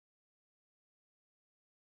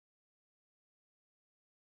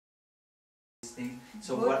interesting.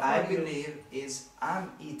 So Good what I for you. believe is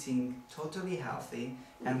I'm eating totally healthy,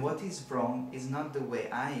 and what is wrong is not the way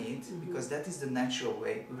I eat, because that is the natural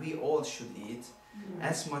way. We all should eat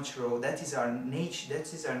as much raw. That is our nature.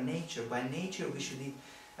 That is our nature. By nature, we should eat.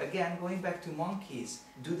 Again, going back to monkeys,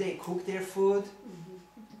 do they cook their food?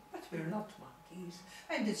 But we're not monkeys.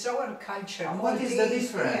 And it's our culture. What is the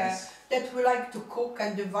difference? That we like to cook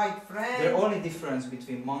and divide friends. The only difference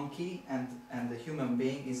between monkey and the human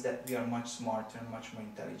being is that we are much smarter and much more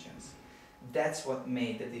intelligent. That's what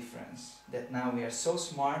made the difference. That now we are so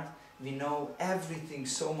smart, we know everything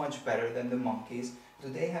so much better than the monkeys. Do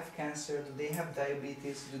they have cancer? Do they have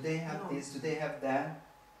diabetes? Do they have this? Do they have that?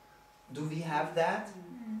 Do we have that?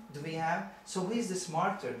 Do we have? So who is the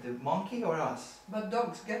smarter, the monkey or us? But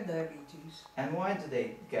dogs get diabetes. And why do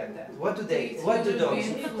they get that? What do dogs eat? What do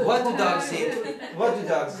dogs eat? What do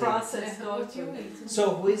dogs eat? Processed dog food.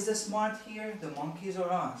 So who is the smart here? The monkeys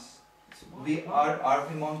or us? Are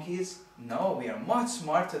we monkeys? No, we are much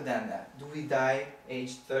smarter than that. Do we die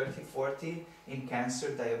age 30, 40 in cancer,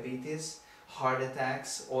 diabetes, heart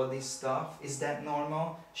attacks, all this stuff? Is that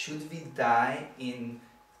normal? Should we die in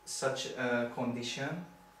such a condition?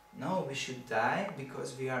 No, we should die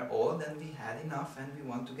because we are old and we had enough and we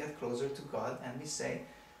want to get closer to God, and we say,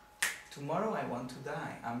 tomorrow I want to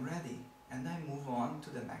die, I'm ready, and I move on to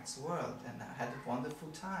the next world, and I had a wonderful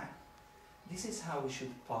time. This is how we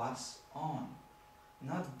should pass on,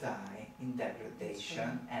 not die in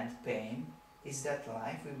degradation and pain. Is that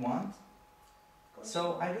life we want?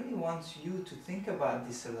 So I really want you to think about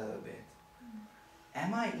this a little bit.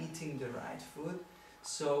 Am I eating the right food?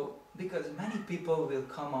 So, because many people will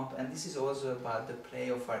come up, and this is also about the play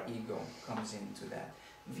of our ego comes into that.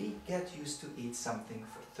 We get used to eat something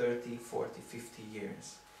for 30, 40, 50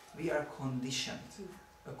 years. We are conditioned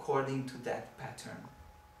according to that pattern.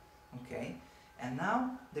 Okay? And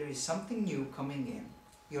now there is something new coming in.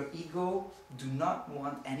 Your ego do not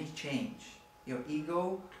want any change. Your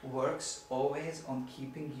ego works always on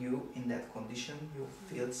keeping you in that condition you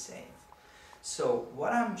feel safe. So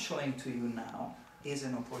what I'm showing to you now is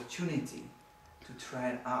an opportunity to try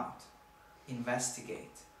it out,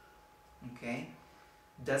 investigate. Okay?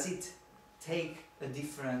 Does it take a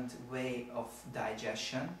different way of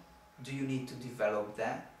digestion? Do you need to develop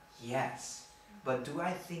that? Yes. But do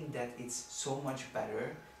I think that it's so much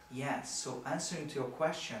better? Yes. So answering to your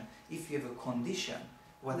question, if you have a condition,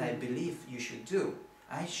 what I believe you should do,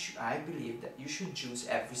 I believe that you should juice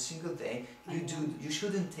every single day. You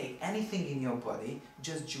shouldn't take anything in your body,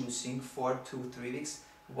 just juicing for 2-3 weeks.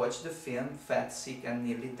 Watch the film Fat, Sick and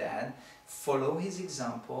Nearly Dead. Follow his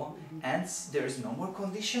example, and there's no more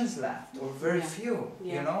conditions left, or very few,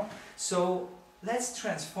 you know? So let's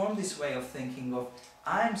transform this way of thinking of,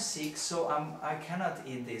 I'm sick, so I cannot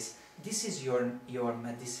eat this. This is your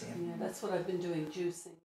medicine. Yeah, that's what I've been doing,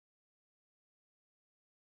 juicing.